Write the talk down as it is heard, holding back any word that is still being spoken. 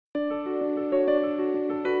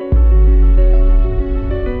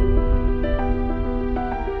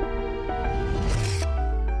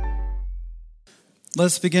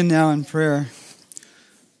Let's begin now in prayer.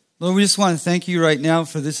 Lord, we just want to thank you right now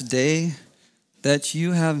for this day that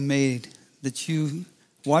you have made, that you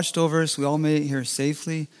watched over us. We all made it here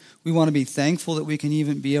safely. We want to be thankful that we can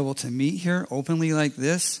even be able to meet here openly like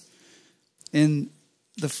this. And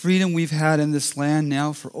the freedom we've had in this land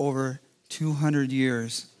now for over 200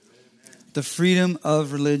 years. The freedom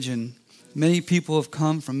of religion. Many people have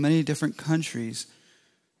come from many different countries.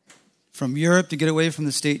 From Europe to get away from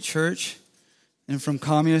the state church, and from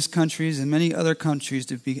communist countries and many other countries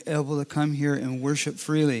to be able to come here and worship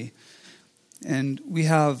freely. And we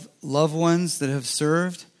have loved ones that have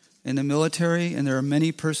served in the military, and there are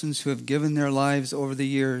many persons who have given their lives over the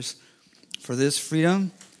years for this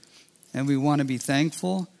freedom. And we want to be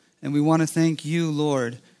thankful, and we want to thank you,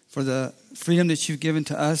 Lord, for the freedom that you've given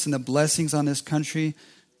to us and the blessings on this country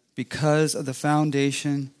because of the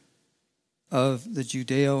foundation of the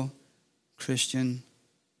Judeo-Christian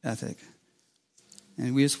ethic.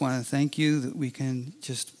 And we just want to thank you that we can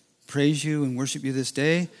just praise you and worship you this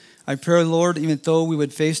day. I pray, Lord, even though we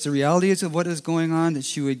would face the realities of what is going on,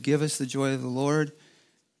 that you would give us the joy of the Lord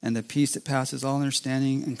and the peace that passes all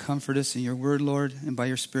understanding, and comfort us in your word, Lord, and by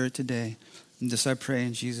your Spirit today. And this I pray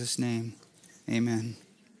in Jesus' name. Amen.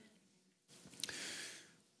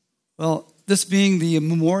 Well, this being the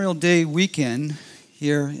Memorial Day weekend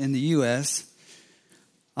here in the U.S.,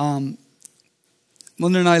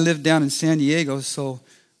 Melinda and I live down in San Diego, so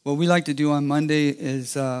what we like to do on Monday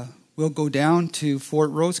is we'll go down to Fort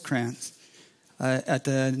Rosecrans at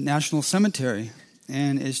the National Cemetery,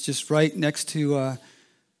 and it's just right next to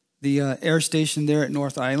the air station there at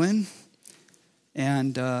North Island.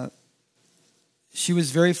 And she was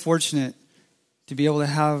very fortunate to be able to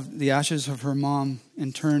have the ashes of her mom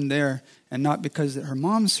interred there, and not because her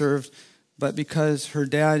mom served, but because her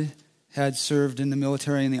dad had served in the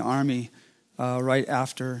military and the army right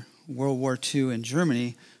after World War II in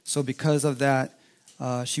Germany. So because of that,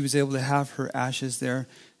 she was able to have her ashes there.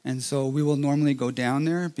 And so we will normally go down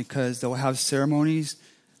there because they'll have ceremonies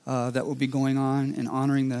that will be going on and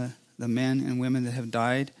honoring the men and women that have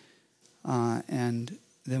died. And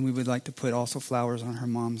then we would like to put also flowers on her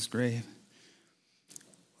mom's grave.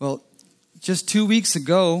 Well, just 2 weeks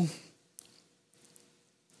ago,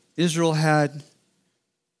 Israel had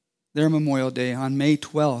their Memorial Day on May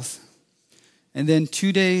 12th. And then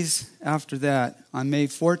 2 days after that, on May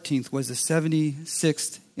 14th, was the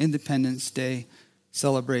 76th Independence Day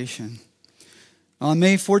celebration. On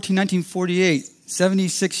May 14, 1948,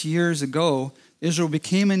 76 years ago, Israel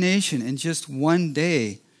became a nation in just one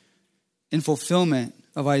day in fulfillment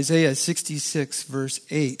of Isaiah 66, verse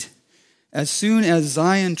 8. As soon as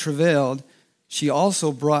Zion travailed, she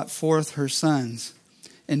also brought forth her sons.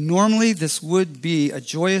 And normally this would be a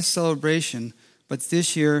joyous celebration, but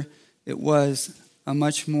this year it was a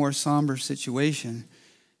much more somber situation.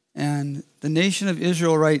 And the nation of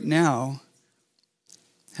Israel right now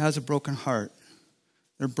has a broken heart.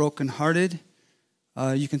 They're brokenhearted.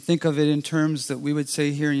 You can think of it in terms that we would say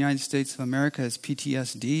here in the United States of America as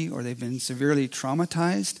PTSD, or they've been severely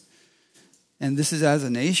traumatized. And this is as a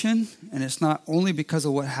nation, and it's not only because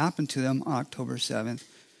of what happened to them on October 7th,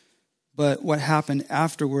 but what happened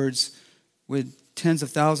afterwards with tens of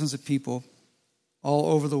thousands of people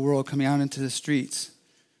all over the world coming out into the streets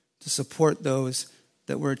to support those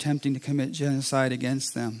that were attempting to commit genocide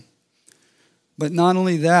against them. But not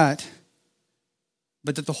only that,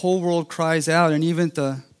 but that the whole world cries out, and even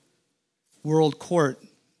the world court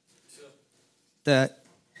that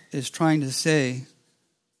is trying to say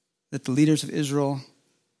that the leaders of Israel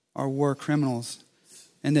are war criminals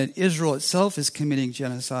and that Israel itself is committing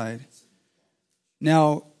genocide.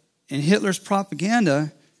 Now, in Hitler's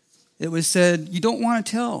propaganda, it was said, you don't want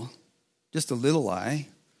to tell just a little lie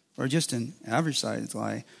or just an average-sized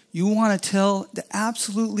lie. You want to tell the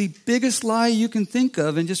absolutely biggest lie you can think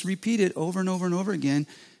of and just repeat it over and over and over again.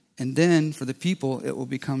 And then for the people, it will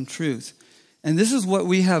become truth. And this is what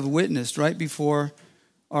we have witnessed right before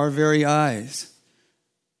our very eyes.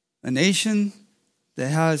 A nation that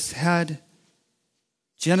has had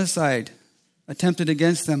genocide attempted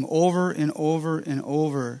against them over and over and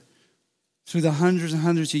over through the hundreds and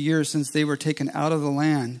hundreds of years since they were taken out of the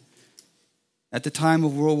land at the time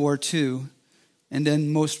of World War II, and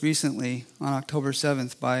then most recently on October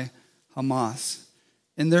 7th by Hamas.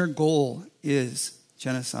 And their goal is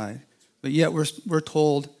genocide. But yet we're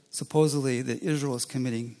told supposedly that Israel is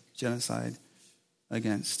committing genocide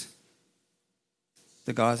against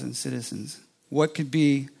the Gazan citizens. What could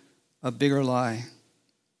be a bigger lie?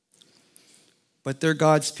 But they're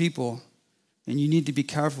God's people, and you need to be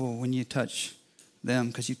careful when you touch them,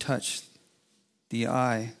 because you touch the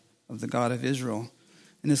eye of the God of Israel.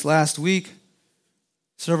 And this last week,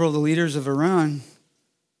 several of the leaders of Iran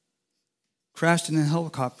crashed in a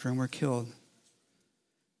helicopter and were killed.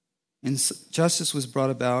 And justice was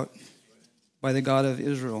brought about by the God of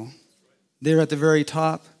Israel. They're at the very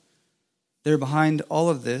top. They're behind all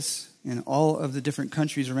of this and all of the different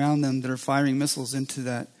countries around them that are firing missiles into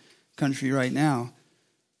that country right now.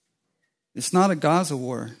 It's not a Gaza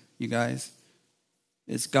war, you guys.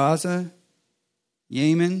 It's Gaza,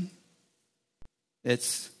 Yemen,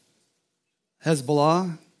 it's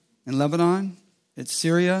Hezbollah in Lebanon, it's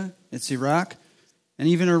Syria, it's Iraq, and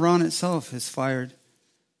even Iran itself has fired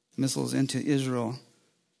missiles into Israel.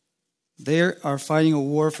 They are fighting a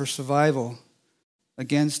war for survival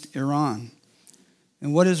against Iran.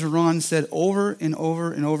 And what has Iran said over and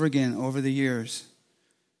over and over again over the years?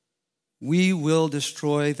 We will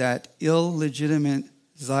destroy that illegitimate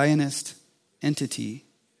Zionist entity.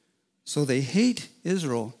 So they hate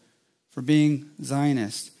Israel for being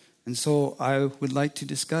Zionist. And so I would like to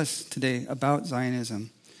discuss today about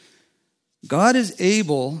Zionism. God is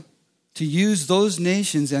able to use those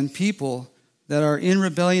nations and people that are in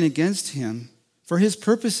rebellion against him for his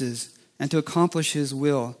purposes and to accomplish his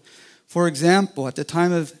will. For example, at the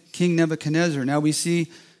time of King Nebuchadnezzar, now we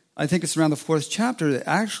see, I think it's around the 4th chapter, that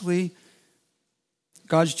actually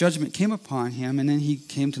God's judgment came upon him, and then he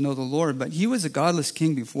came to know the Lord. But he was a godless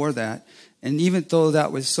king before that. And even though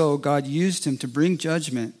that was so, God used him to bring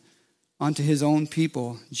judgment onto his own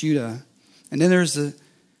people, Judah. And then there's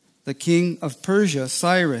the king of Persia,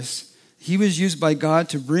 Cyrus. He was used by God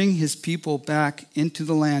to bring his people back into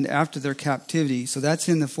the land after their captivity. So that's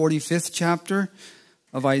in the 45th chapter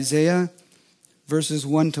of Isaiah, verses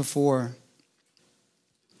 1 to 4.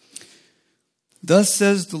 Thus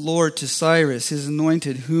says the Lord to Cyrus, his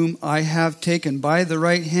anointed, whom I have taken by the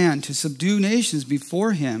right hand to subdue nations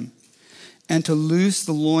before him, and to loose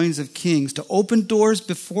the loins of kings, to open doors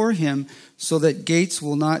before him so that gates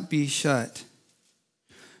will not be shut.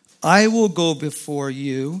 I will go before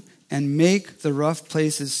you and make the rough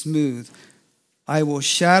places smooth. I will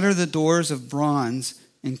shatter the doors of bronze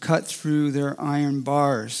and cut through their iron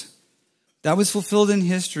bars. That was fulfilled in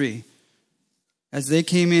history as they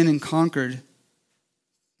came in and conquered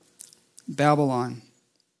Babylon.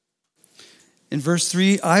 In verse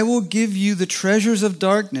 3, I will give you the treasures of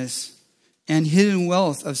darkness and hidden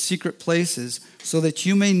wealth of secret places, so that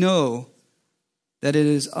you may know that it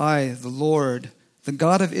is I, the Lord, the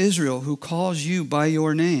God of Israel, who calls you by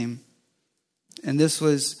your name. And this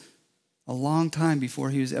was a long time before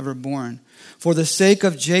he was ever born. For the sake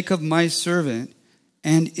of Jacob, my servant,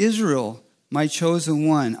 and Israel, my chosen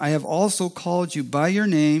one, I have also called you by your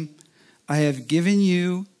name. I have given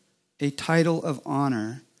you a title of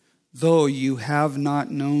honor, though you have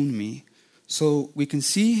not known me. So we can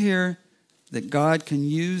see here that God can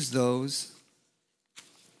use those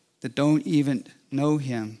that don't even know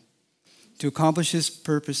him to accomplish his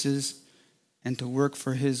purposes and to work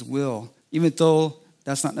for his will, even though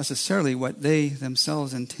that's not necessarily what they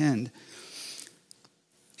themselves intend.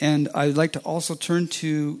 And I'd like to also turn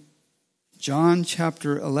to John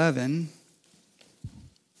chapter 11,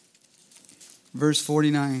 verse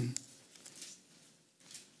 49.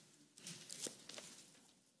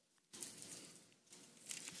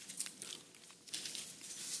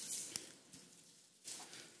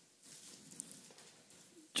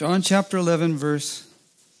 John chapter 11, verse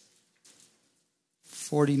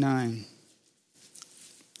 49.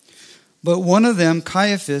 But one of them,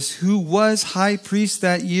 Caiaphas, who was high priest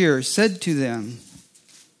that year, said to them,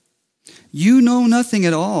 you know nothing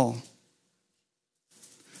at all,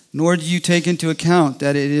 nor do you take into account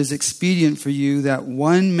that it is expedient for you that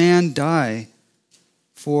one man die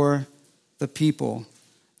for the people,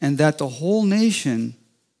 and that the whole nation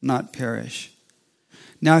not perish.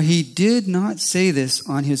 Now he did not say this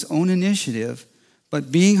on his own initiative,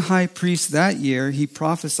 but being high priest that year, he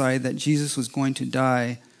prophesied that Jesus was going to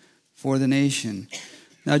die for the nation.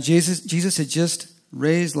 Now Jesus had just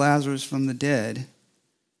raised Lazarus from the dead,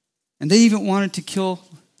 and they even wanted to kill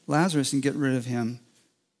Lazarus and get rid of him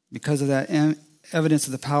because of that evidence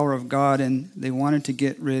of the power of God, and they wanted to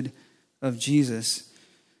get rid of Jesus.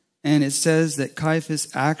 And it says that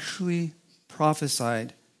Caiaphas actually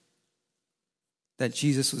prophesied that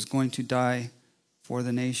Jesus was going to die for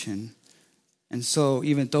the nation. And so,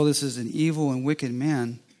 even though this is an evil and wicked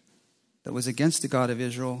man that was against the God of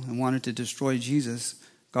Israel and wanted to destroy Jesus,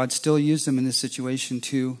 God still used him in this situation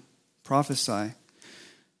to prophesy.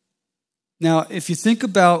 Now, if you think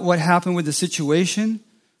about what happened with the situation,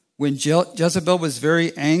 when Jezebel was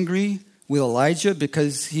very angry with Elijah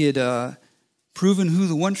because he had proven who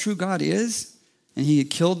the one true God is, and he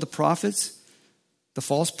had killed the prophets, the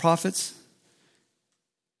false prophets,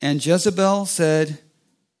 and Jezebel said,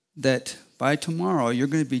 that by tomorrow you're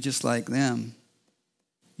going to be just like them.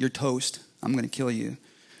 You're toast. I'm going to kill you.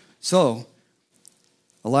 So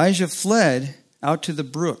Elijah fled out to the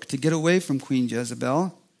brook to get away from Queen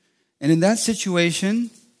Jezebel. And in that situation,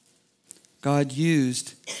 God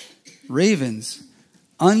used ravens,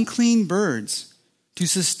 unclean birds, to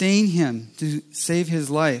sustain him, to save his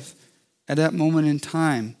life at that moment in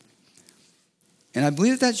time. And I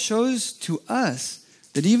believe that shows to us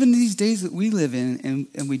that even these days that we live in,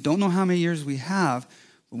 and we don't know how many years we have,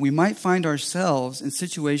 but we might find ourselves in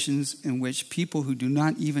situations in which people who do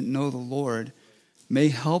not even know the Lord may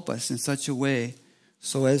help us in such a way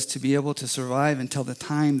so as to be able to survive until the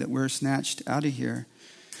time that we're snatched out of here.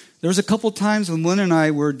 There was a couple times when Lynn and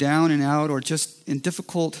I were down and out or just in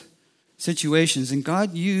difficult situations, and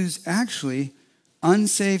God used actually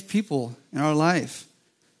unsaved people in our life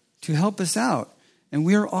to help us out. And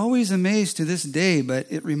we are always amazed to this day, but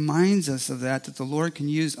it reminds us of that the Lord can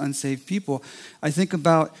use unsaved people. I think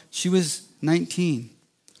about, she was 19,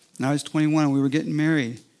 and I was 21, and we were getting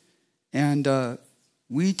married. And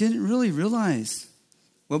we didn't really realize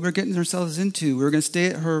what we were getting ourselves into. We were going to stay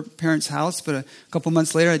at her parents' house, but a couple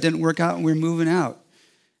months later, it didn't work out, and we were moving out.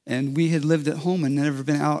 And we had lived at home and never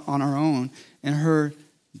been out on our own. And her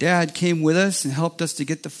dad came with us and helped us to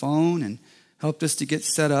get the phone and helped us to get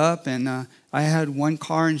set up. And I had one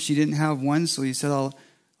car and she didn't have one, so he said, I'll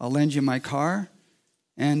lend you my car.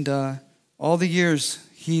 And all the years,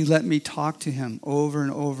 he let me talk to him over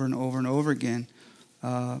and over and over and over again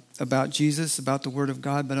about Jesus, about the Word of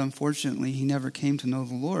God. But unfortunately, he never came to know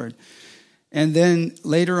the Lord. And then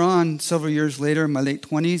later on, several years later, in my late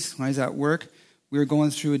 20s, when I was at work, we were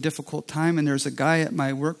going through a difficult time, and there's a guy at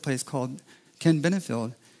my workplace called Ken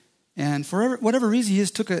Benefield. And for whatever reason, he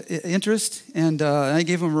just took an interest, and I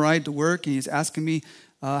gave him a ride to work, and he's asking me,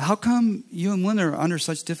 how come you and Lynn are under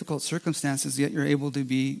such difficult circumstances, yet you're able to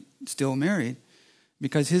be still married?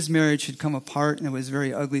 Because his marriage had come apart, and it was a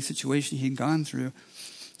very ugly situation he'd gone through.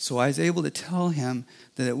 So I was able to tell him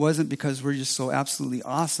that it wasn't because we're just so absolutely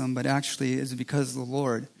awesome, but actually it's because of the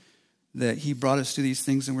Lord that he brought us through these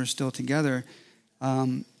things and we're still together.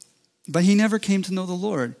 But he never came to know the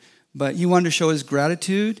Lord. But he wanted to show his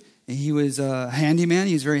gratitude. And he was a handyman.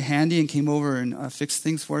 He was very handy and came over and fixed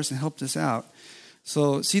things for us and helped us out.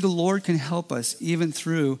 So, see, the Lord can help us even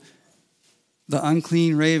through the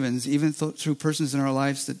unclean ravens, even through persons in our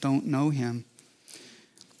lives that don't know him.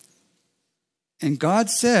 And God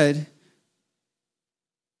said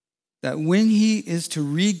that when he is to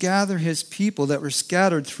regather his people that were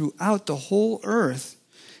scattered throughout the whole earth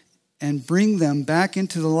and bring them back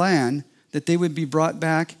into the land, that they would be brought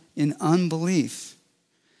back in unbelief.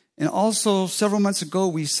 And also, several months ago,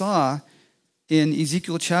 we saw in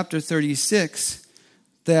Ezekiel chapter 36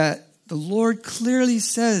 that the Lord clearly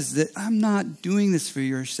says that I'm not doing this for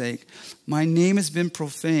your sake. My name has been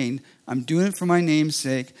profaned. I'm doing it for my name's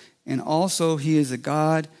sake. And also, he is a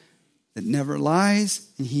God that never lies,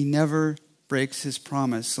 and he never breaks his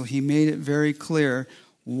promise. So he made it very clear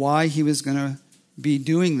why he was going to be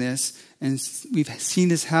doing this. And we've seen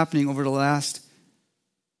this happening over the last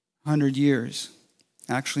 100 years.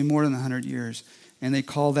 Actually, more than 100 years. And they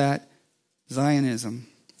call that Zionism.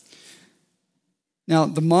 Now,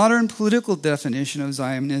 the modern political definition of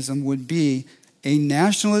Zionism would be a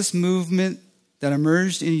nationalist movement that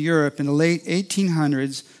emerged in Europe in the late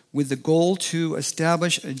 1800s with the goal to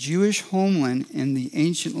establish a Jewish homeland in the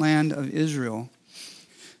ancient land of Israel.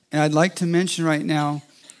 And I'd like to mention right now,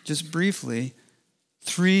 just briefly,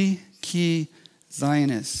 3 key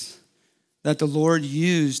Zionists that the Lord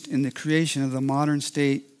used in the creation of the modern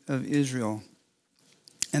state of Israel.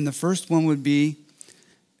 And the first one would be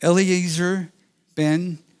Eliezer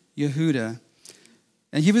ben Yehuda.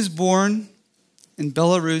 And he was born in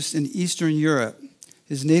Belarus in Eastern Europe.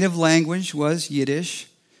 His native language was Yiddish.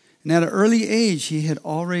 And at an early age, he had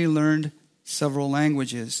already learned several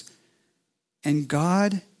languages. And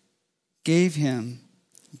God gave him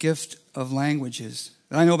a gift of languages.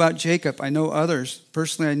 I know about Jacob. I know others.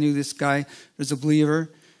 Personally, I knew this guy. There's a believer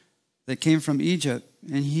that came from Egypt,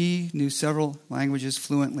 and he knew several languages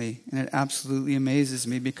fluently. And it absolutely amazes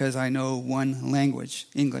me because I know one language,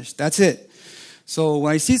 English. That's it. So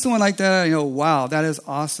when I see someone like that, I know, wow, that is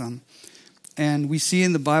awesome. And we see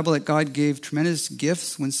in the Bible that God gave tremendous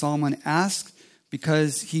gifts when Solomon asked,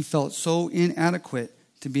 because he felt so inadequate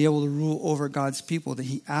to be able to rule over God's people, that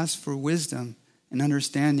he asked for wisdom and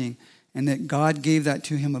understanding, and that God gave that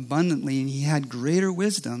to him abundantly, and he had greater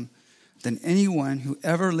wisdom than anyone who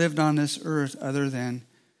ever lived on this earth other than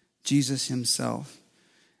Jesus himself.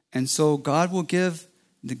 And so God will give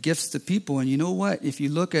the gifts to people. And you know what? If you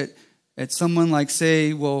look at at someone like,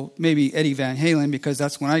 say, well, maybe Eddie Van Halen, because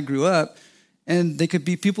that's when I grew up. And they could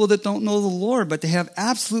be people that don't know the Lord, but they have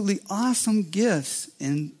absolutely awesome gifts.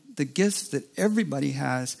 And the gifts that everybody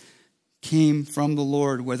has came from the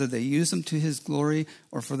Lord, whether they use them to his glory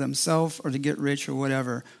or for themselves or to get rich or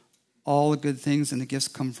whatever. All the good things and the gifts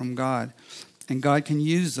come from God. And God can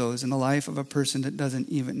use those in the life of a person that doesn't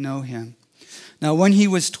even know him. Now, when he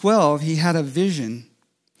was 12, he had a vision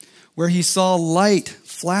where he saw light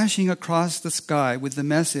flashing across the sky with the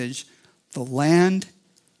message, the land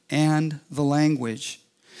and the language.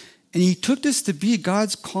 And he took this to be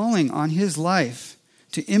God's calling on his life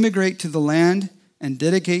to immigrate to the land and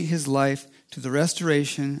dedicate his life to the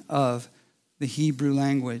restoration of the Hebrew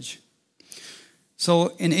language. So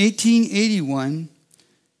in 1881,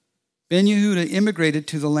 Ben Yehuda immigrated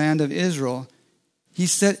to the land of Israel. He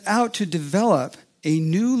set out to develop a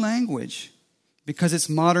new language because it's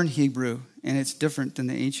modern Hebrew and it's different than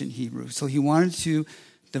the ancient Hebrew. So he wanted to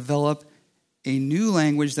develop a new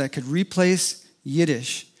language that could replace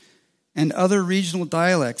Yiddish and other regional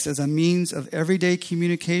dialects as a means of everyday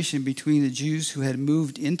communication between the Jews who had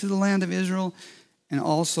moved into the land of Israel and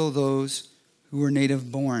also those who were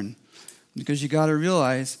native born. Because you got to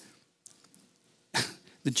realize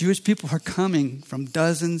the Jewish people are coming from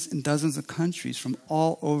dozens and dozens of countries from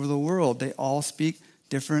all over the world. They all speak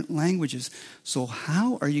different languages. So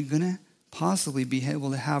how are you going to possibly be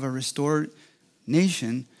able to have a restored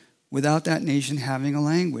nation without that nation having a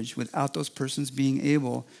language, without those persons being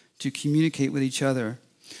able to communicate with each other?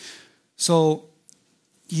 So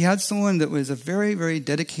he had someone that was a very, very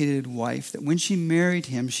dedicated wife, that when she married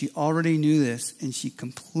him, she already knew this, and she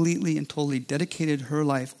completely and totally dedicated her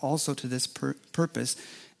life also to this purpose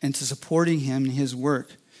and to supporting him in his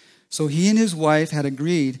work. So he and his wife had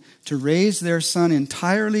agreed to raise their son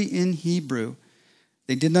entirely in Hebrew.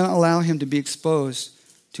 They did not allow him to be exposed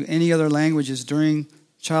to any other languages during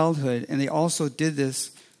childhood, and they also did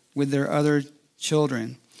this with their other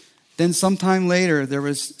children. Then sometime later, there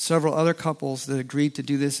was several other couples that agreed to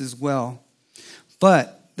do this as well.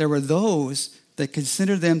 But there were those that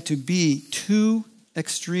considered them to be too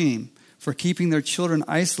extreme for keeping their children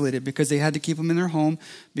isolated, because they had to keep them in their home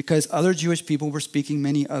because other Jewish people were speaking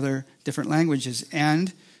many other different languages.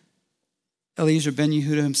 And Eliezer ben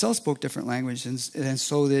Yehuda himself spoke different languages, and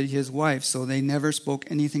so did his wife. So they never spoke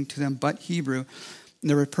anything to them but Hebrew. And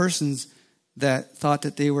there were persons that thought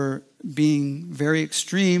that they were being very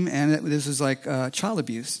extreme and that this was like child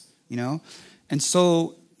abuse, you know. And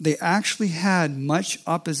so they actually had much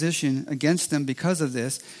opposition against them because of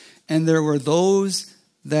this. And there were those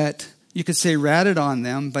that you could say ratted on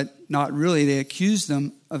them, but not really. They accused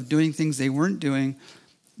them of doing things they weren't doing,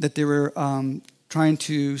 that they were trying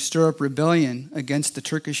to stir up rebellion against the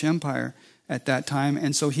Turkish Empire at that time.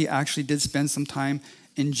 And so he actually did spend some time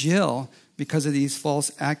in jail because of these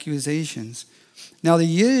false accusations. Now, the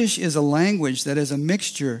Yiddish is a language that is a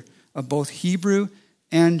mixture of both Hebrew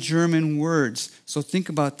and German words. So think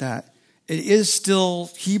about that. It is still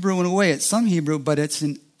Hebrew in a way. It's some Hebrew, but it's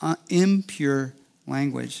an impure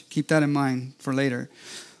language. Keep that in mind for later.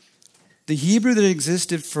 The Hebrew that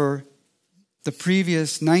existed for the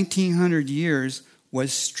previous 1900 years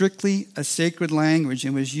was strictly a sacred language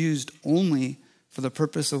and was used only for the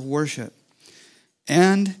purpose of worship.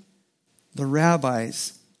 And the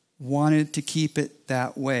rabbis wanted to keep it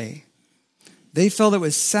that way. They felt it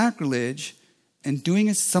was sacrilege and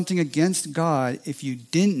doing something against God if you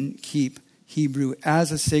didn't keep Hebrew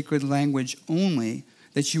as a sacred language only,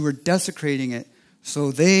 that you were desecrating it.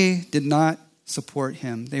 So they did not support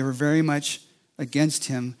him. They were very much against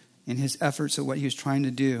him in his efforts at what he was trying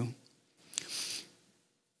to do.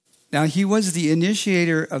 Now, he was the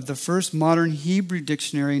initiator of the first modern Hebrew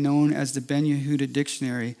dictionary known as the Ben Yehuda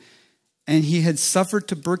Dictionary, and he had suffered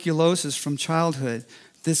tuberculosis from childhood.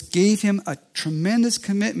 This gave him a tremendous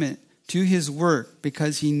commitment to his work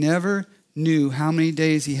because he never knew how many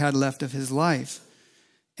days he had left of his life.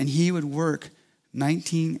 And he would work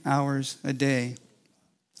 19 hours a day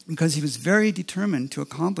because he was very determined to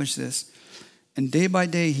accomplish this. And day by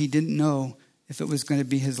day, he didn't know if it was going to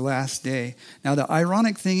be his last day. Now, the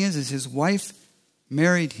ironic thing is his wife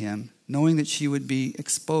married him knowing that she would be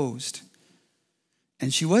exposed.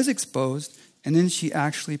 And she was exposed, and then she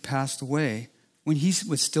actually passed away when he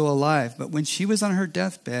was still alive. But when she was on her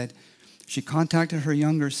deathbed, she contacted her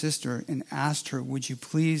younger sister and asked her, would you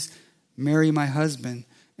please marry my husband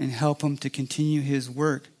and help him to continue his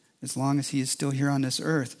work as long as he is still here on this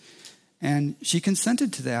earth? And she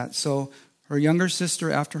consented to that. So her younger sister,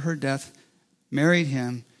 after her death, married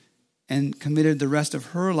him and committed the rest of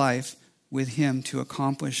her life with him to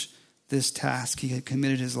accomplish this task he had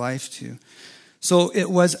committed his life to. So it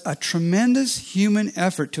was a tremendous human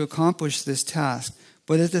effort to accomplish this task.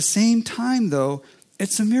 But at the same time, though,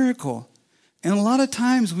 it's a miracle. And a lot of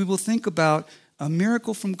times we will think about a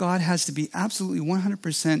miracle from God has to be absolutely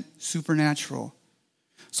 100% supernatural.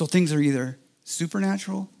 So things are either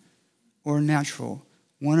supernatural or natural,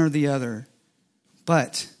 one or the other.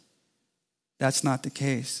 But that's not the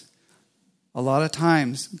case. A lot of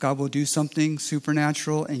times God will do something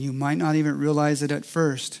supernatural and you might not even realize it at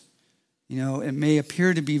first. It may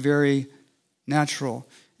appear to be very natural.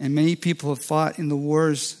 And many people have fought in the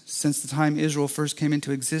wars since the time Israel first came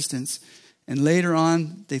into existence. And later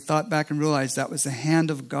on, they thought back and realized that was the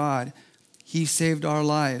hand of God. He saved our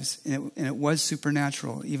lives. And it was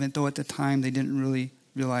supernatural, even though at the time they didn't really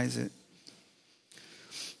realize it.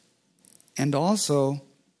 And also,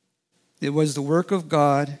 it was the work of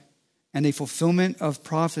God and a fulfillment of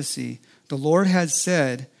prophecy. The Lord had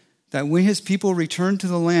said that when his people returned to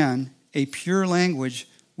the land, a pure language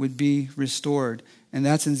would be restored. And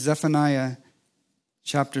that's in Zephaniah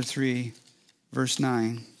chapter 3, verse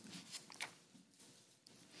 9.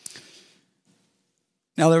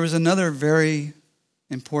 Now, there was another very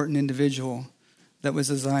important individual that was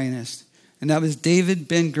a Zionist, and that was David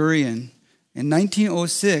Ben-Gurion. In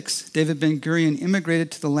 1906, David Ben-Gurion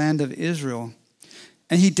immigrated to the land of Israel,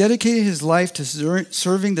 and he dedicated his life to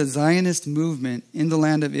serving the Zionist movement in the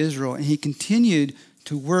land of Israel, and he continued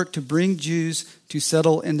to work to bring Jews to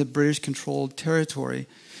settle in the British-controlled territory.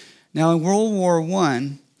 Now, in World War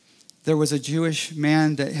I, there was a Jewish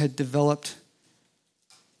man that had developed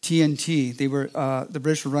TNT. The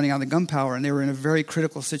British were running out of gunpowder, and they were in a very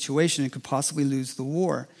critical situation and could possibly lose the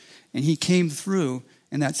war. And he came through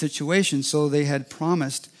in that situation, so they had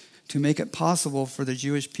promised to make it possible for the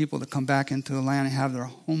Jewish people to come back into the land and have their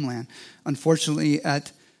homeland. Unfortunately,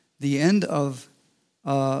 at the end of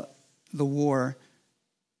the war,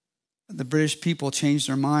 the British people changed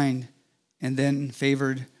their mind and then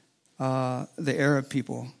favored the Arab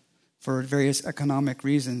people for various economic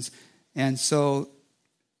reasons. And so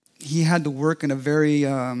he had to work in a very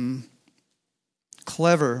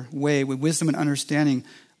clever way with wisdom and understanding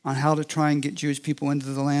on how to try and get Jewish people into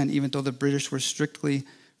the land, even though the British were strictly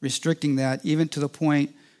restricting that, even to the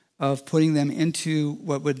point of putting them into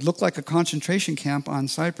what would look like a concentration camp on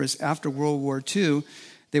Cyprus after World War II.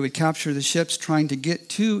 They would capture the ships trying to get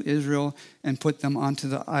to Israel and put them onto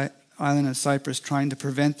the island of Cyprus, trying to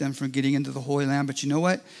prevent them from getting into the Holy Land. But you know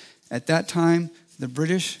what? At that time, the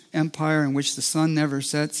British Empire, in which the sun never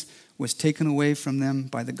sets, was taken away from them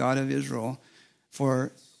by the God of Israel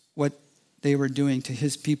for what they were doing to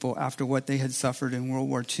his people after what they had suffered in World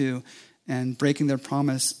War II and breaking their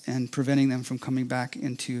promise and preventing them from coming back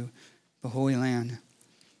into the Holy Land.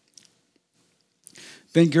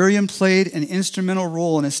 Ben-Gurion played an instrumental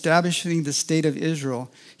role in establishing the state of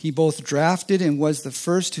Israel. He both drafted and was the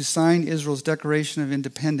first to sign Israel's Declaration of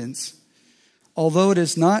Independence. Although it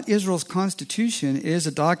is not Israel's constitution, it is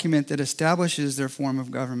a document that establishes their form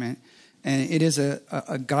of government, and it is a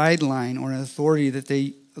guideline or an authority that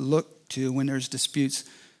they look to when there's disputes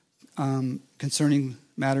concerning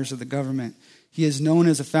matters of the government. He is known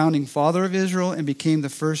as a founding father of Israel and became the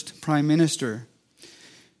first prime minister.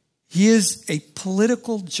 He is a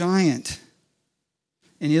political giant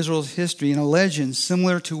in Israel's history and a legend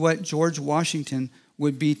similar to what George Washington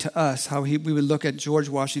would be to us, how we would look at George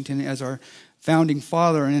Washington as our founding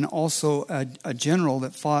father and also a general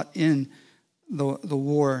that fought in the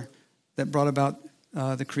war that brought about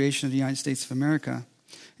the creation of the United States of America.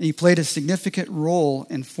 And he played a significant role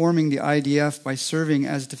in forming the IDF by serving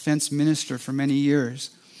as defense minister for many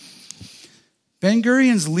years.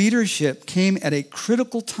 Ben-Gurion's leadership came at a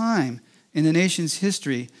critical time in the nation's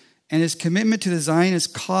history, and his commitment to the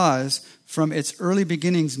Zionist cause from its early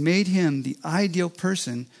beginnings made him the ideal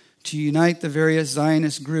person to unite the various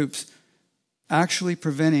Zionist groups, actually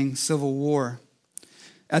preventing civil war.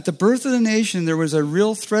 At the birth of the nation, there was a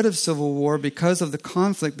real threat of civil war because of the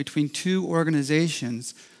conflict between two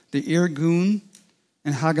organizations, the Irgun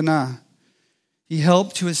and Haganah. He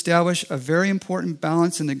helped to establish a very important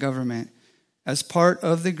balance in the government. As part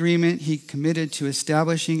of the agreement, he committed to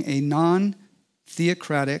establishing a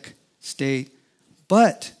non-theocratic state,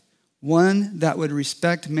 but one that would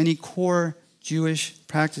respect many core Jewish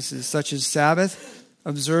practices, such as Sabbath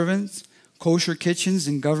observance, kosher kitchens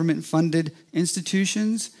in government-funded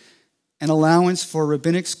institutions, and allowance for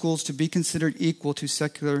rabbinic schools to be considered equal to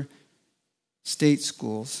secular state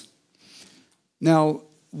schools. Now,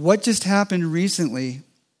 what just happened recently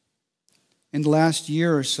in the last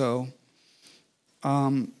year or so,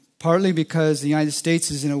 partly because the United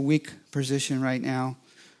States is in a weak position right now,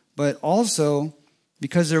 but also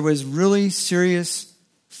because there was really serious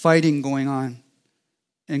fighting going on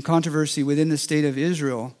and controversy within the state of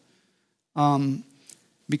Israel.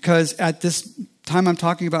 Because at this time I'm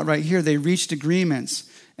talking about right here, they reached agreements.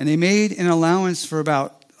 And they made an allowance for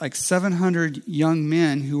about like 700 young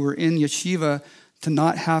men who were in yeshiva to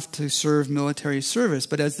not have to serve military service.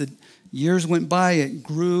 But as the years went by, it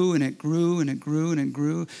grew and it grew and it grew and it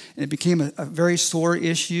grew. And it became a very sore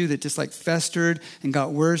issue that just like festered and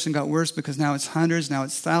got worse because now it's hundreds, now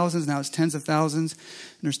it's thousands, now it's tens of thousands.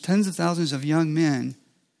 And there's tens of thousands of young men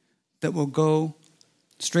that will go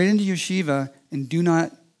straight into yeshiva and do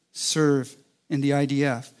not serve in the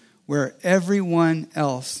IDF, where everyone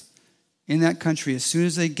else in that country, as soon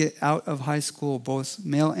as they get out of high school, both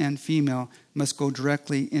male and female, must go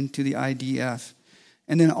directly into the IDF.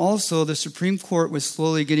 And then also the Supreme Court was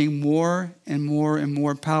slowly getting more and more and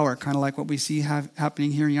more power, kind of like what we see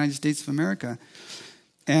happening here in the United States of America.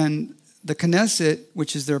 And the Knesset,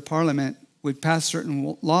 which is their parliament, would pass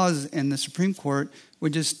certain laws, and the Supreme Court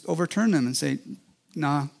would just overturn them and say,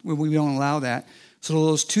 nah, we don't allow that. So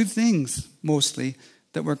those two things, mostly,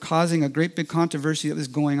 that were causing a great big controversy that was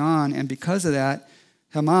going on, and because of that,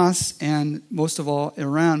 Hamas and most of all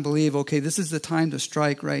Iran believe, okay, this is the time to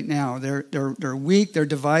strike right now. They're weak, they're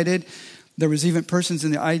divided. There was even persons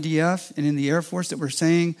in the IDF and in the Air Force that were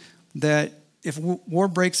saying that if war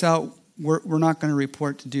breaks out, we're not going to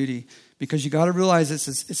report to duty, because you got to realize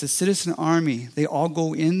it's a citizen army. They all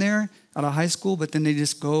go in there out of high school, but then they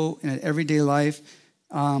just go in everyday life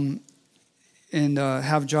and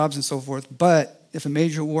have jobs and so forth. But if a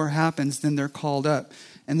major war happens, then they're called up.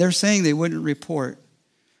 And they're saying they wouldn't report.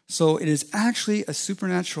 So it is actually a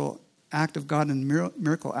supernatural act of God and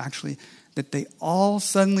miracle, actually, that they all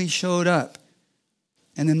suddenly showed up.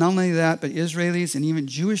 And then not only that, but Israelis and even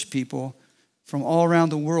Jewish people from all around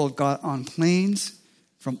the world got on planes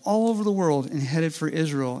from all over the world and headed for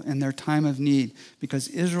Israel in their time of need, because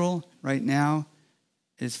Israel right now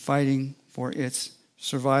is fighting for its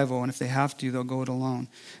survival, and if they have to, they'll go it alone.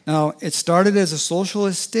 Now, it started as a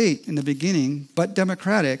socialist state in the beginning, but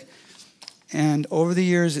democratic, and over the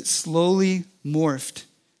years, it slowly morphed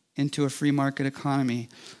into a free market economy.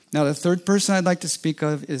 Now, the third person I'd like to speak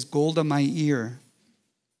of is Golda Meir.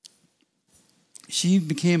 She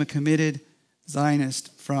became a committed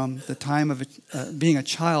Zionist from the time of being a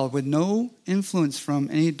child with no influence from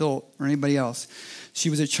any adult or anybody else. She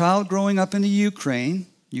was a child growing up in the Ukraine.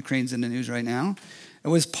 Ukraine's in the news right now. It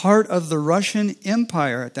was part of the Russian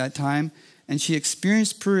Empire at that time, and she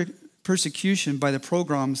experienced persecution by the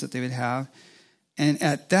pogroms that they would have. And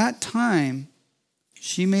at that time,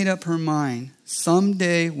 she made up her mind,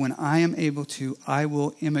 someday when I am able to, I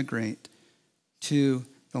will immigrate to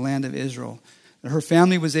the land of Israel. Her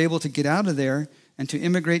family was able to get out of there and to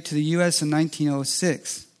immigrate to the U.S. in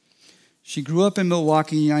 1906. She grew up in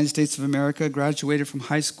Milwaukee, United States of America, graduated from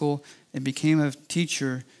high school, and became a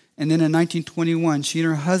teacher. And then in 1921, she and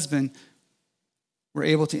her husband were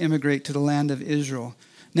able to immigrate to the land of Israel.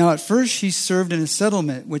 Now, at first, she served in a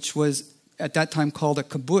settlement, which was at that time called a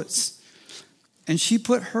kibbutz. And she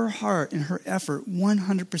put her heart and her effort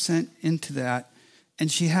 100% into that.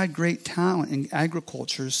 And she had great talent in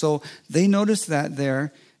agriculture. So they noticed that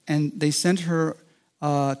there, and they sent her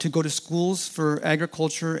to go to schools for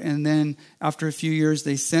agriculture. And then after a few years,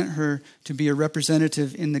 they sent her to be a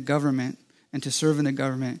representative in the government and to serve in the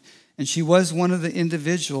government. And she was one of the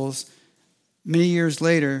individuals many years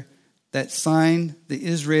later that signed the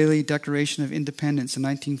Israeli Declaration of Independence in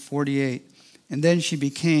 1948. And then she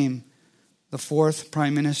became the fourth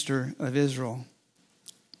prime minister of Israel.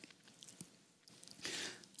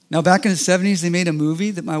 Now, back in the 70s, they made a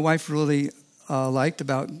movie that my wife really liked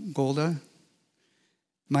about Golda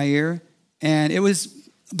Meir, and it was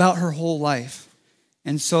about her whole life.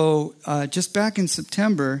 And so just back in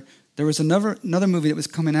September, there was another movie that was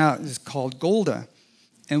coming out. It was called Golda.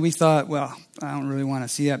 And we thought, well, I don't really want to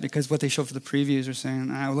see that, because what they showed for the previews are saying,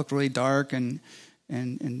 it looked really dark and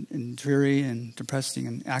dreary and depressing,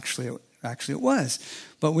 and actually it was.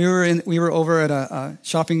 But we were over at a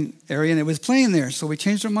shopping area, and it was playing there. So we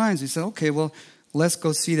changed our minds. We said, okay, well, let's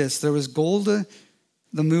go see this. There was Golda,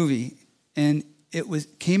 the movie, and it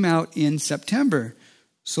came out in September.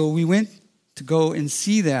 So we went to go and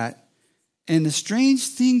see that. And the strange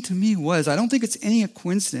thing to me was, I don't think it's any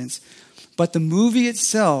coincidence, but the movie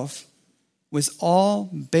itself was all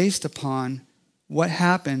based upon what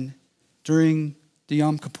happened during the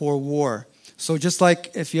Yom Kippur War. So just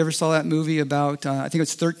like if you ever saw that movie about, I think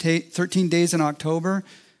it's 13 Days in October,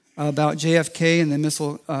 about JFK and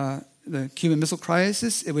the Cuban Missile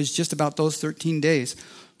Crisis, it was just about those 13 days.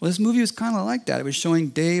 Well, this movie was kind of like that. It was showing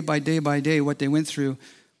day by day by day what they went through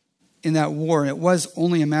in that war, and it was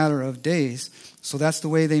only a matter of days. So that's the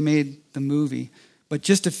way they made the movie. But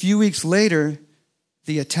just a few weeks later,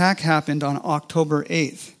 the attack happened on October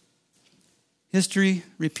 8th. History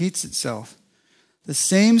repeats itself. The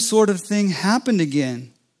same sort of thing happened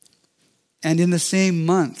again, and in the same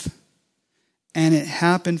month. And it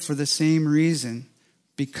happened for the same reason,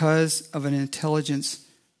 because of an intelligence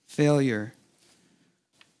failure.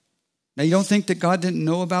 Now, you don't think that God didn't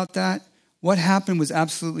know about that? What happened was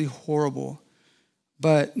absolutely horrible.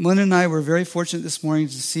 But Melinda and I were very fortunate this morning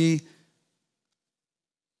to see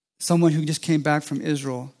someone who just came back from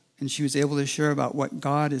Israel, and she was able to share about what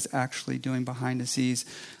God is actually doing behind the scenes.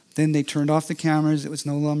 Then they turned off the cameras. It was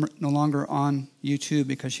no longer on YouTube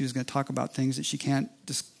because she was going to talk about things that she can't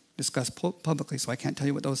discuss publicly, so I can't tell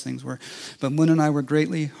you what those things were. But Melinda and I were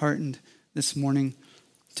greatly heartened this morning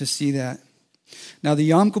to see that. Now, the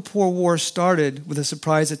Yom Kippur War started with a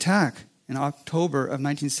surprise attack in October of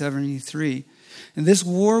 1973. And this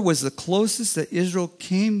war was the closest that Israel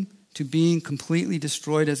came to being completely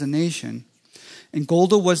destroyed as a nation. And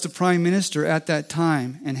Golda was the prime minister at that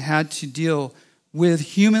time and had to deal with,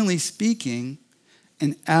 humanly speaking,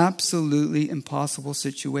 an absolutely impossible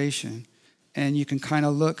situation. And you can kind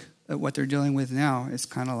of look at what they're dealing with now. It's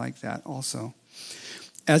kind of like that also.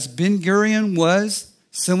 As Ben-Gurion was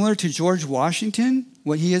similar to George Washington,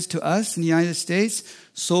 what he is to us in the United States,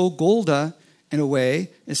 so Golda, in a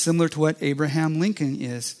way, is similar to what Abraham Lincoln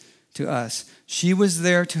is to us. She was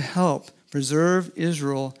there to help preserve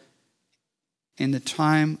Israel in the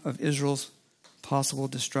time of Israel's possible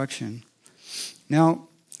destruction. Now,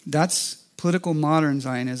 that's political modern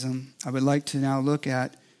Zionism. I would like to now look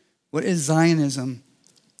at what is Zionism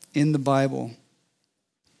in the Bible.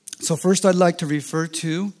 So first I'd like to refer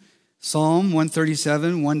to Psalm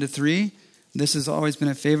 137, 1-3. This has always been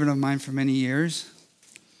a favorite of mine for many years.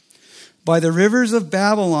 By the rivers of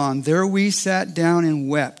Babylon, there we sat down and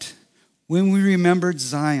wept when we remembered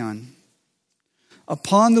Zion.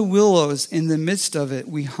 Upon the willows in the midst of it,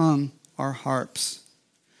 we hung our harps.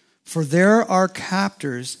 For there our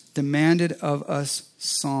captors demanded of us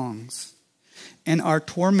songs, and our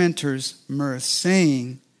tormentors mirth,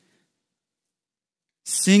 saying,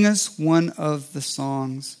 sing us one of the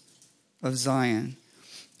songs of Zion.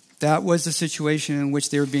 That was the situation in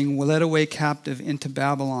which they were being led away captive into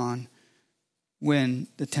Babylon when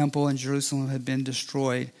the temple in Jerusalem had been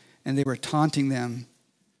destroyed, and they were taunting them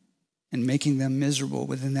and making them miserable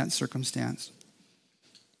within that circumstance.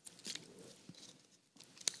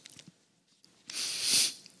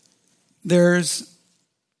 There's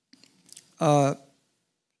an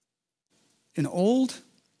old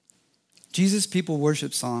Jesus People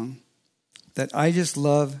worship song that I just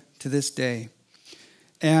love to this day.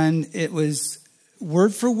 And it was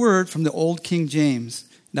word for word from the old King James.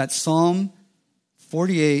 That's Psalm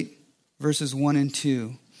 48, verses 1 and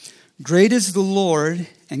 2. Great is the Lord,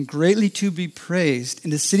 and greatly to be praised in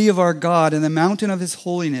the city of our God, in the mountain of his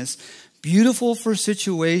holiness. Beautiful for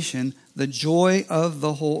situation, the joy of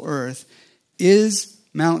the whole earth, is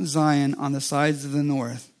Mount Zion on the sides of the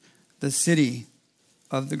north, the city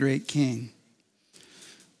of the great King.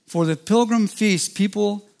 For the pilgrim feast,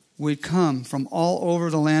 people would come from all over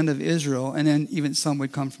the land of Israel, and then even some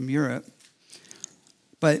would come from Europe.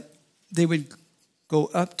 But they would go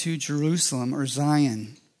up to Jerusalem or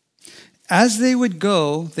Zion. As they would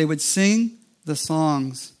go, they would sing the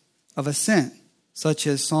songs of ascent, such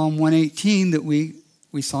as Psalm 118 that we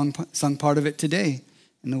sung part of it today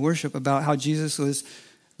in the worship, about how Jesus was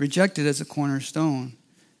rejected as a cornerstone.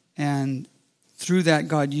 And through that,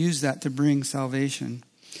 God used that to bring salvation.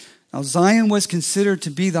 Now, Zion was considered to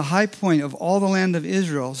be the high point of all the land of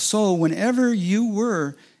Israel. So whenever you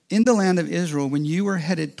were in the land of Israel, when you were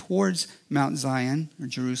headed towards Mount Zion or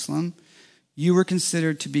Jerusalem, you were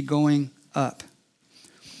considered to be going up.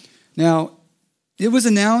 Now, it was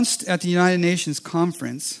announced at the United Nations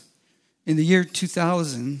Conference in the year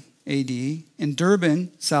 2000 AD in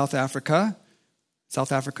Durban, South Africa.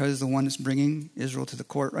 South Africa is the one that's bringing Israel to the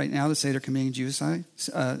court right now to say they're committing genocide.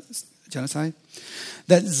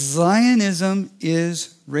 That Zionism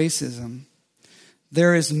is racism.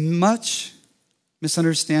 There is much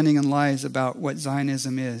misunderstanding and lies about what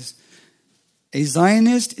Zionism is. A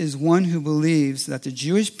Zionist is one who believes that the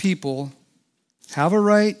Jewish people have a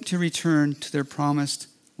right to return to their promised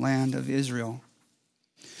land of Israel.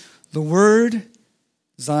 The word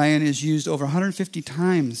Zion is used over 150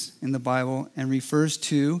 times in the Bible and refers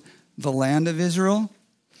to the land of Israel,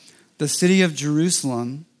 the city of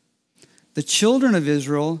Jerusalem, the children of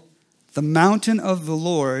Israel, the mountain of the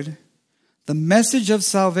Lord, the message of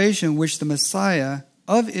salvation which the Messiah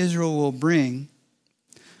of Israel will bring,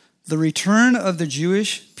 the return of the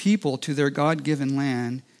Jewish people to their God-given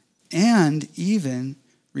land, and even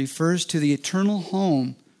refers to the eternal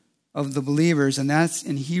home of the believers, and that's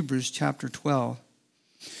in Hebrews chapter 12.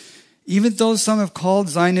 Even though some have called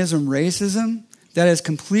Zionism racism, that is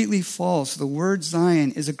completely false. The word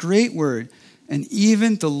Zion is a great word, and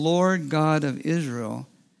even the Lord God of Israel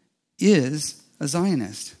is a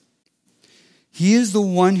Zionist. He is the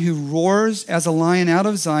one who roars as a lion out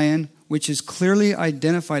of Zion, which is clearly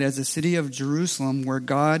identified as the city of Jerusalem, where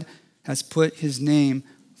God has put his name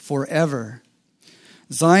forever.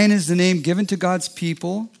 Zion is the name given to God's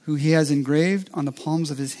people, who he has engraved on the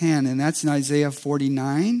palms of his hand, and that's in Isaiah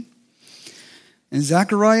 49. In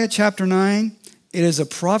Zechariah chapter 9, it is a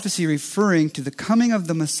prophecy referring to the coming of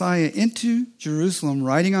the Messiah into Jerusalem,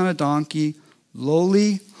 riding on a donkey,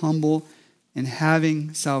 lowly, humble, and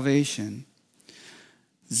having salvation.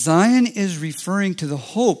 Zion is referring to the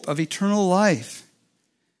hope of eternal life.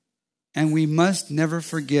 And we must never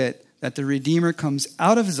forget that the Redeemer comes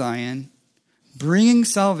out of Zion, bringing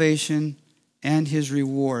salvation and his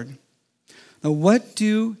reward. Now, what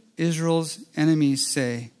do Israel's enemies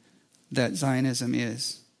say that Zionism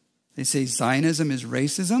is? They say Zionism is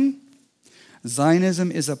racism. Zionism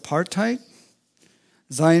is apartheid.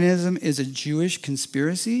 Zionism is a Jewish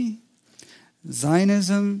conspiracy.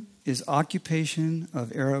 Zionism is occupation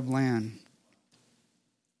of Arab land.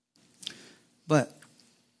 But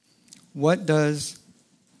what does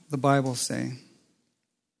the Bible say?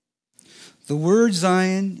 The word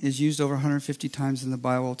Zion is used over 150 times in the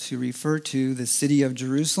Bible to refer to the city of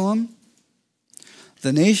Jerusalem,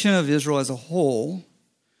 the nation of Israel as a whole,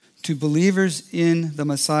 to believers in the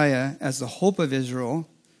Messiah as the hope of Israel,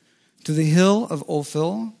 to the hill of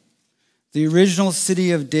Ophel, the original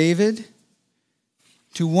city of David,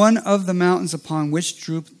 to one of the mountains upon which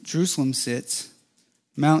Jerusalem sits,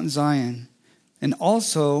 Mount Zion, and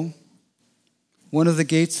also one of the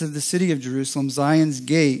gates of the city of Jerusalem, Zion's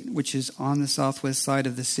gate, which is on the southwest side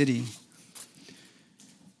of the city.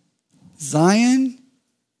 Zion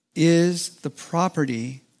is the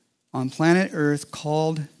property on planet Earth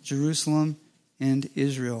called Jerusalem and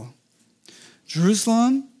Israel.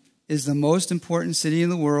 Jerusalem is the most important city in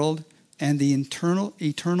the world and the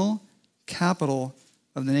eternal capital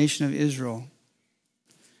of the nation of Israel.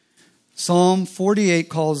 Psalm 48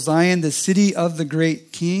 calls Zion the city of the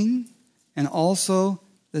great king and also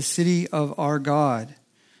the city of our God.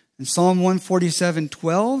 In Psalm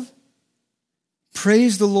 147:12,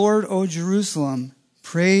 praise the Lord, O Jerusalem,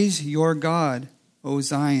 praise your God, O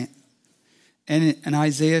Zion. And in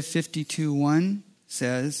Isaiah 52:1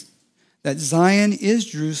 says that Zion is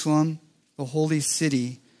Jerusalem, the holy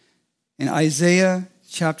city. In Isaiah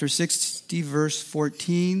chapter 60, verse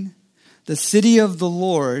 14, the city of the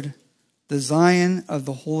Lord, the Zion of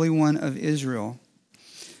the Holy One of Israel.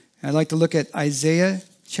 I'd like to look at Isaiah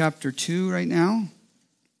chapter 2 right now,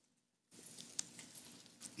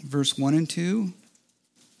 verse 1 and 2.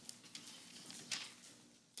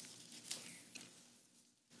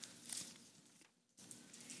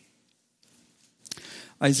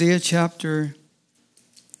 Isaiah chapter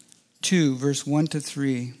 2, verse 1 to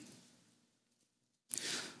 3.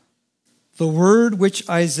 The word which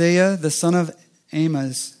Isaiah, the son of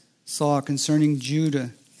Amos, saw concerning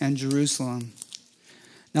Judah and Jerusalem.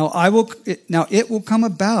 Now it will come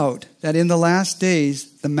about that in the last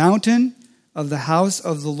days the mountain of the house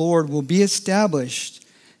of the Lord will be established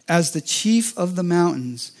as the chief of the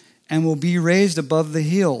mountains and will be raised above the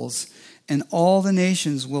hills, and all the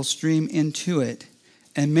nations will stream into it.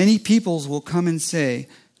 And many peoples will come and say,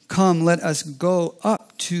 come, let us go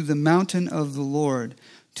up to the mountain of the Lord,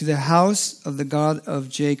 to the house of the God of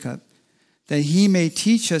Jacob, that he may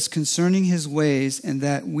teach us concerning his ways, and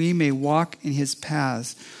that we may walk in his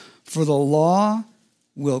paths. For the law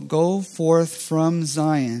will go forth from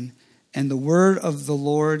Zion, and the word of the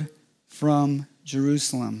Lord from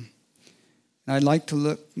Jerusalem. And I'd like to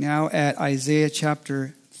look now at Isaiah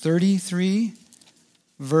chapter 33,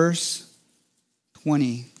 verse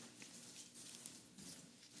 20.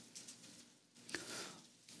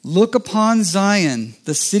 Look upon Zion,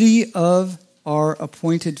 the city of our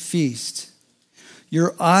appointed feast.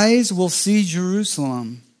 Your eyes will see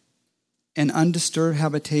Jerusalem, an undisturbed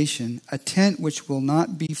habitation, a tent which will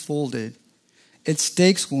not be folded. Its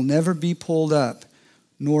stakes will never be pulled up,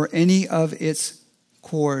 nor any of its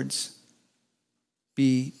cords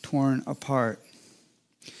be torn apart.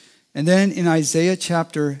 And then in Isaiah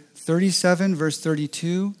chapter 37, verse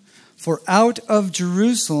 32, for out of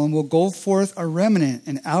Jerusalem will go forth a remnant,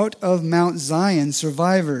 and out of Mount Zion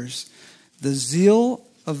survivors. The zeal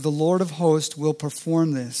of the Lord of hosts will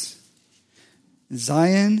perform this.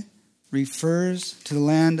 Zion refers to the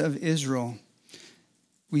land of Israel.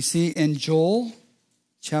 We see in Joel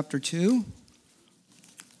chapter 2,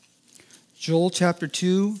 Joel chapter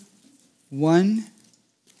 2, 1,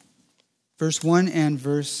 verse 1 and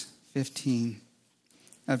verse 15.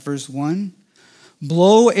 At verse 1,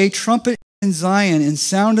 blow a trumpet in Zion and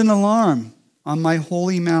sound an alarm on my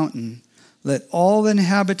holy mountain. Let all the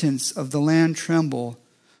inhabitants of the land tremble,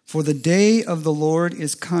 for the day of the Lord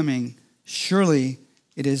is coming. Surely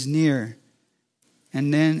it is near.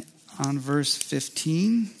 And then on verse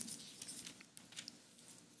 15,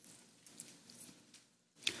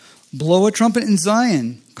 blow a trumpet in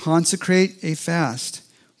Zion, consecrate a fast,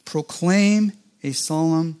 proclaim a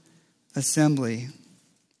solemn assembly.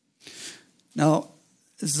 Now,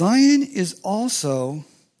 Zion is also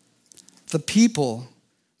the people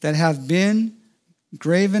that have been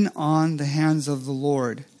graven on the hands of the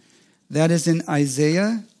Lord. That is in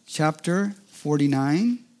Isaiah chapter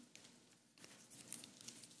 49.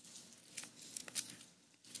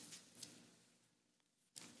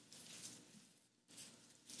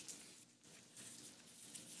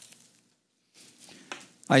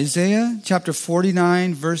 Isaiah chapter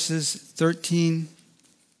 49, verses 13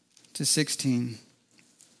 to 16.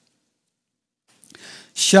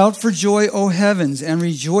 Shout for joy, O heavens, and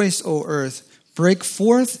rejoice, O earth. Break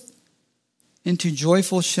forth into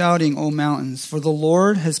joyful shouting, O mountains, for the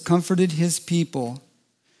Lord has comforted his people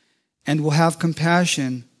and will have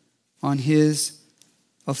compassion on his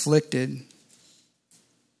afflicted.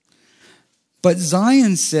 But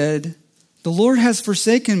Zion said, the Lord has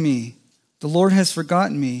forsaken me. The Lord has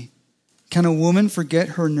forgotten me. Can a woman forget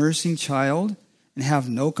her nursing child and have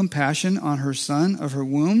no compassion on her son of her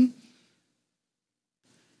womb?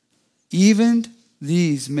 Even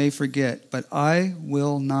these may forget, but I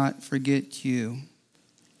will not forget you.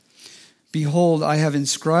 Behold, I have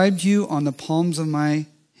inscribed you on the palms of my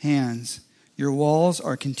hands. Your walls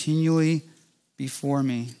are continually before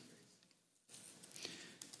me.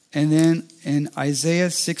 And then in Isaiah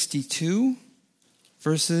 62,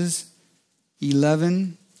 verses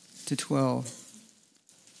 11 to 12.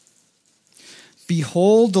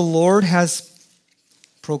 Behold, the Lord has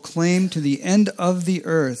proclaimed to the end of the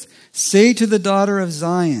earth. Say to the daughter of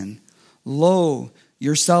Zion, lo,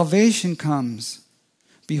 your salvation comes.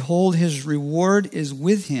 Behold, his reward is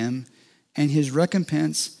with him, and his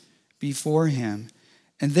recompense before him.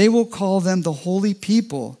 And they will call them the holy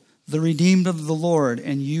people, the redeemed of the Lord,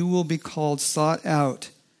 and you will be called sought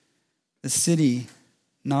out, the city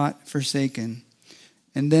not forsaken.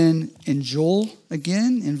 And then in Joel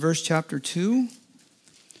again, in verse chapter 2,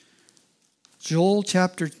 Joel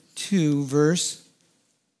chapter 2, verse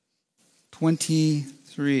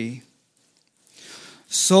 23.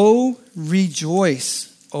 So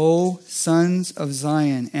rejoice, O sons of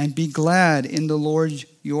Zion, and be glad in the Lord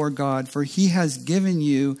your God, for he has given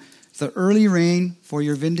you the early rain for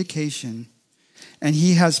your vindication, and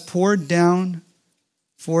he has poured down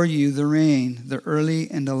for you the rain, the early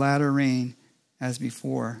and the latter rain, as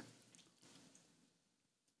before.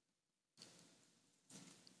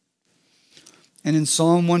 And in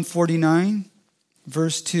Psalm 149,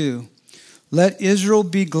 verse 2, let Israel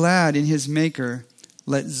be glad in his maker.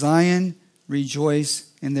 Let Zion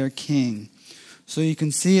rejoice in their king. So you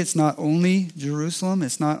can see it's not only Jerusalem,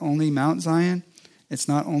 it's not only Mount Zion, it's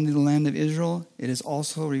not only the land of Israel, it is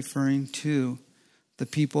also referring to the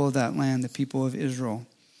people of that land, the people of Israel.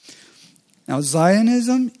 Now,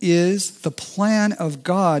 Zionism is the plan of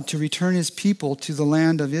God to return his people to the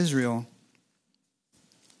land of Israel.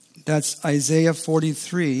 That's Isaiah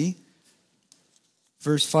 43,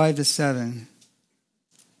 verse 5 to 7.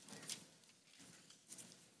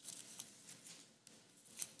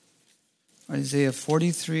 Isaiah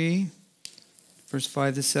 43, verse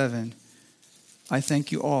 5 to 7. I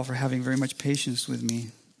thank you all for having very much patience with me.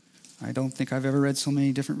 I don't think I've ever read so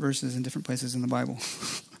many different verses in different places in the Bible.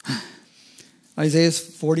 Isaiah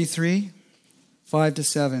 43, 5 to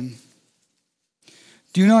 7.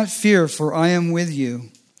 Do not fear, for I am with you.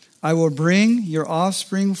 I will bring your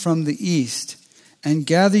offspring from the east and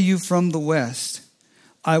gather you from the west.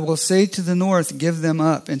 I will say to the north, give them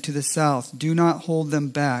up, and to the south, do not hold them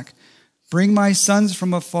back. Bring my sons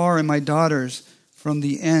from afar and my daughters from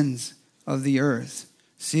the ends of the earth.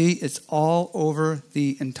 See, it's all over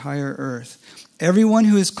the entire earth. Everyone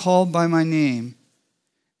who is called by my name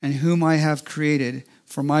and whom I have created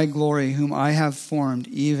for my glory, whom I have formed,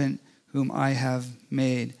 even whom I have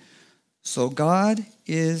made. So God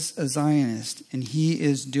is a Zionist, and he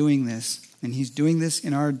is doing this. And he's doing this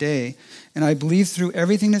in our day. And I believe through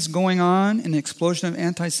everything that's going on, an explosion of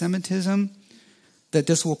anti-Semitism, that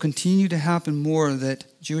this will continue to happen more, that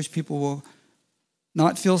Jewish people will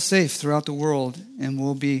not feel safe throughout the world and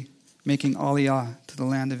will be making aliyah to the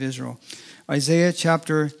land of Israel. Isaiah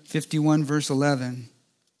chapter 51, verse 11.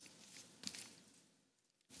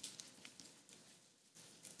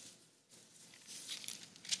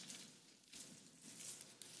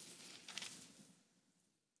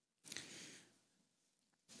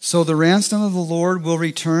 So the ransom of the Lord will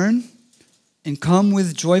return and come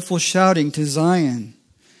with joyful shouting to Zion.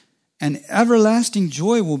 And everlasting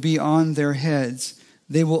joy will be on their heads.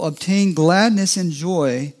 They will obtain gladness and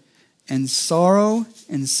joy, and sorrow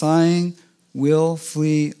and sighing will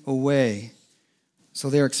flee away. So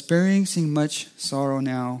they're experiencing much sorrow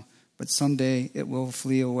now, but someday it will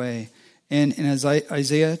flee away. And in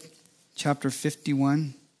Isaiah chapter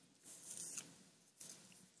 51,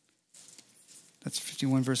 that's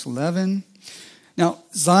 51 verse 11. Now,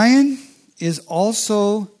 Zion is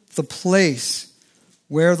also the place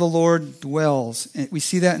where the Lord dwells. And we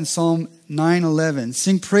see that in Psalm 9:11.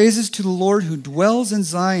 Sing praises to the Lord who dwells in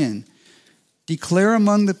Zion. Declare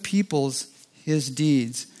among the peoples his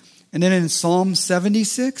deeds. And then in Psalm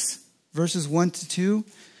 76, verses 1 to 2,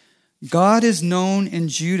 God is known in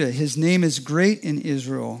Judah. His name is great in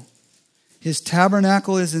Israel. His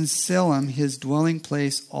tabernacle is in Salem, his dwelling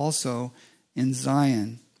place also in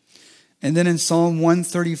Zion. And then in Psalm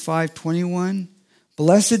 135:21,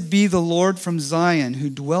 blessed be the Lord from Zion, who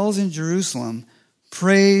dwells in Jerusalem.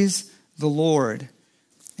 Praise the Lord.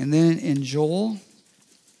 And then in Joel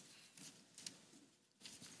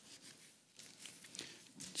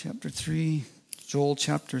chapter 3,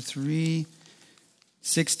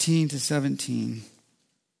 16 to 17.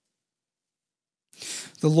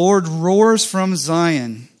 The Lord roars from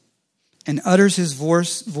Zion and utters his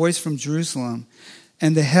voice from Jerusalem,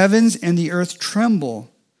 and the heavens and the earth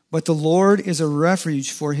tremble. But the Lord is a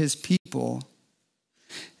refuge for his people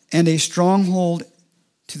and a stronghold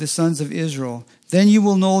to the sons of Israel. Then you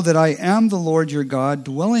will know that I am the Lord your God,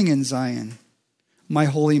 dwelling in Zion, my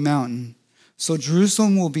holy mountain. So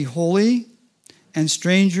Jerusalem will be holy, and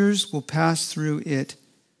strangers will pass through it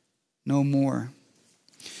no more.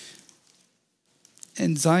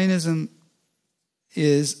 And Zionism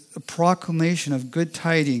is a proclamation of good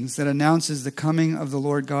tidings that announces the coming of the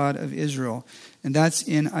Lord God of Israel. And that's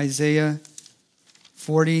in Isaiah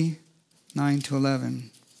 40:9 to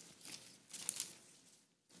 11.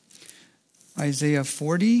 Isaiah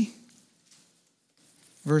 40,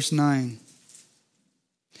 verse 9.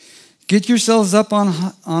 Get yourselves up on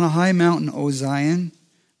a high mountain, O Zion,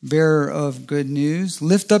 bearer of good news.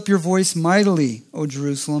 Lift up your voice mightily, O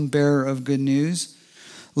Jerusalem, bearer of good news.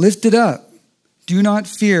 Lift it up. Do not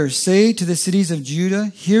fear. Say to the cities of Judah,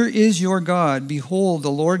 here is your God. Behold,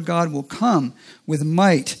 the Lord God will come with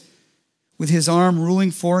might, with his arm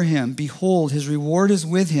ruling for him. Behold, his reward is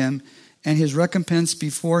with him, and his recompense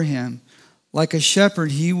before him. Like a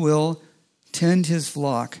shepherd, he will tend his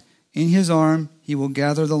flock. In his arm, he will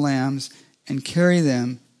gather the lambs and carry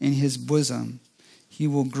them in his bosom. He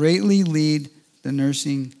will greatly lead the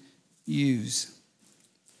nursing ewes.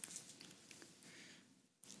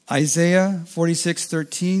 Isaiah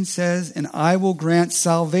 46:13 says, and I will grant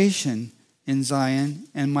salvation in Zion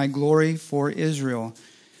and my glory for Israel.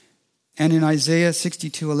 And in Isaiah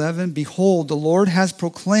 62:11, behold, the Lord has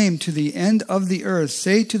proclaimed to the end of the earth,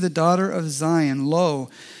 say to the daughter of Zion, lo,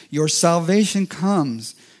 your salvation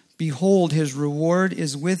comes. Behold, his reward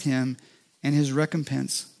is with him and his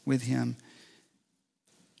recompense with him.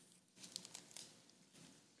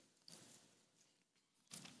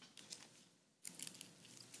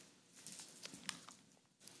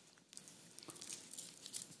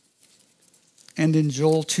 And in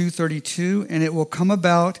Joel 2:32, and it will come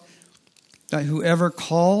about that whoever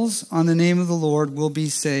calls on the name of the Lord will be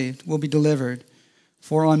saved, will be delivered.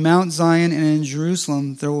 For on Mount Zion and in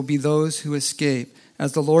Jerusalem there will be those who escape,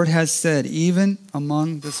 as the Lord has said, even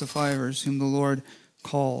among the survivors whom the Lord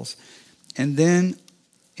calls. And then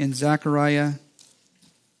in Zechariah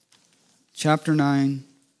chapter 9,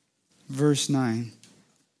 verse 9.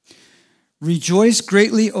 Rejoice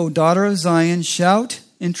greatly, O daughter of Zion. Shout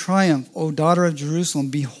in triumph, O daughter of Jerusalem.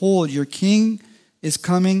 Behold, your king is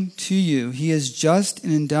coming to you. He is just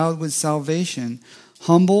and endowed with salvation,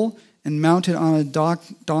 humble and mounted on a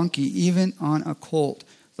donkey, even on a colt,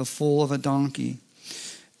 the foal of a donkey.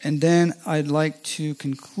 And then I'd like to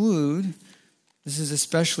conclude, this is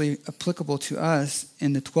especially applicable to us,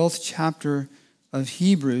 in the 12th chapter of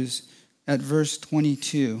Hebrews at verse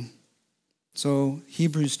 22. So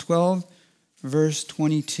Hebrews 12, verse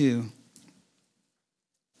 22.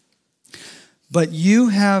 But you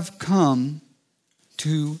have come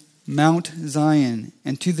to Mount Zion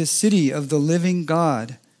and to the city of the living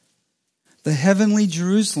God, the heavenly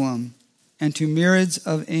Jerusalem, and to myriads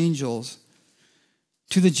of angels,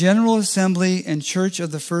 to the general assembly and church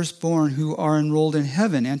of the firstborn who are enrolled in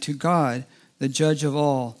heaven, and to God, the judge of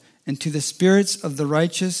all, and to the spirits of the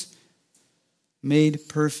righteous made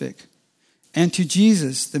perfect, and to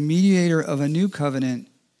Jesus, the mediator of a new covenant,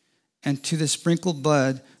 and to the sprinkled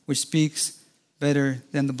blood which speaks better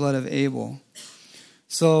than the blood of Abel.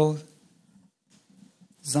 So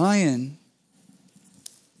Zion,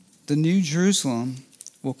 the New Jerusalem,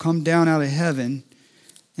 will come down out of heaven,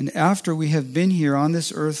 and after we have been here on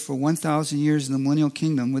this earth for 1,000 years in the millennial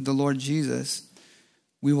kingdom with the Lord Jesus,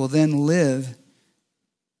 we will then live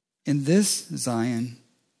in this Zion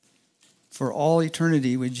for all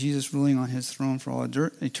eternity with Jesus ruling on his throne for all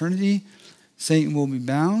eternity. Satan will be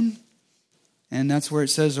bound, and that's where it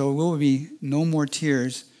says there will be no more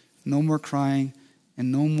tears, no more crying,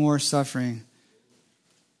 and no more suffering.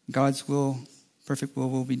 God's will, perfect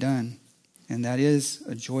will be done. And that is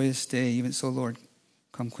a joyous day. Even so, Lord,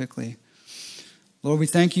 come quickly. Lord, we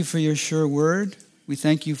thank you for your sure word. We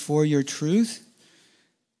thank you for your truth.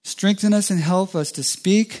 Strengthen us and help us to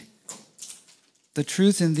speak the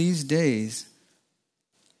truth in these days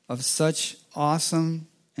of such awesome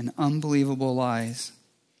and unbelievable lies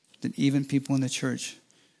that even people in the church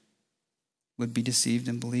would be deceived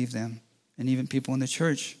and believe them. And even people in the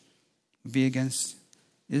church would be against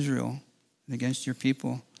Israel and against your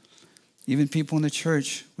people. Even people in the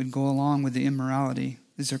church would go along with the immorality.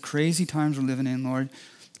 These are crazy times we're living in, Lord,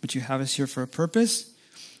 but you have us here for a purpose,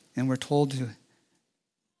 and we're told to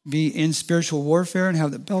be in spiritual warfare and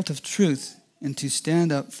have the belt of truth and to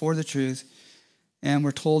stand up for the truth. And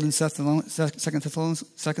we're told in 2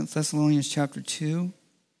 Thessalonians chapter 2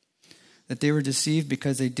 that they were deceived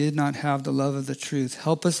because they did not have the love of the truth.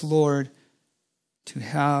 Help us, Lord, to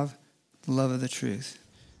have the love of the truth.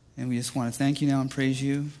 And we just want to thank you now and praise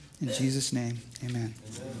you. In Jesus' name, amen.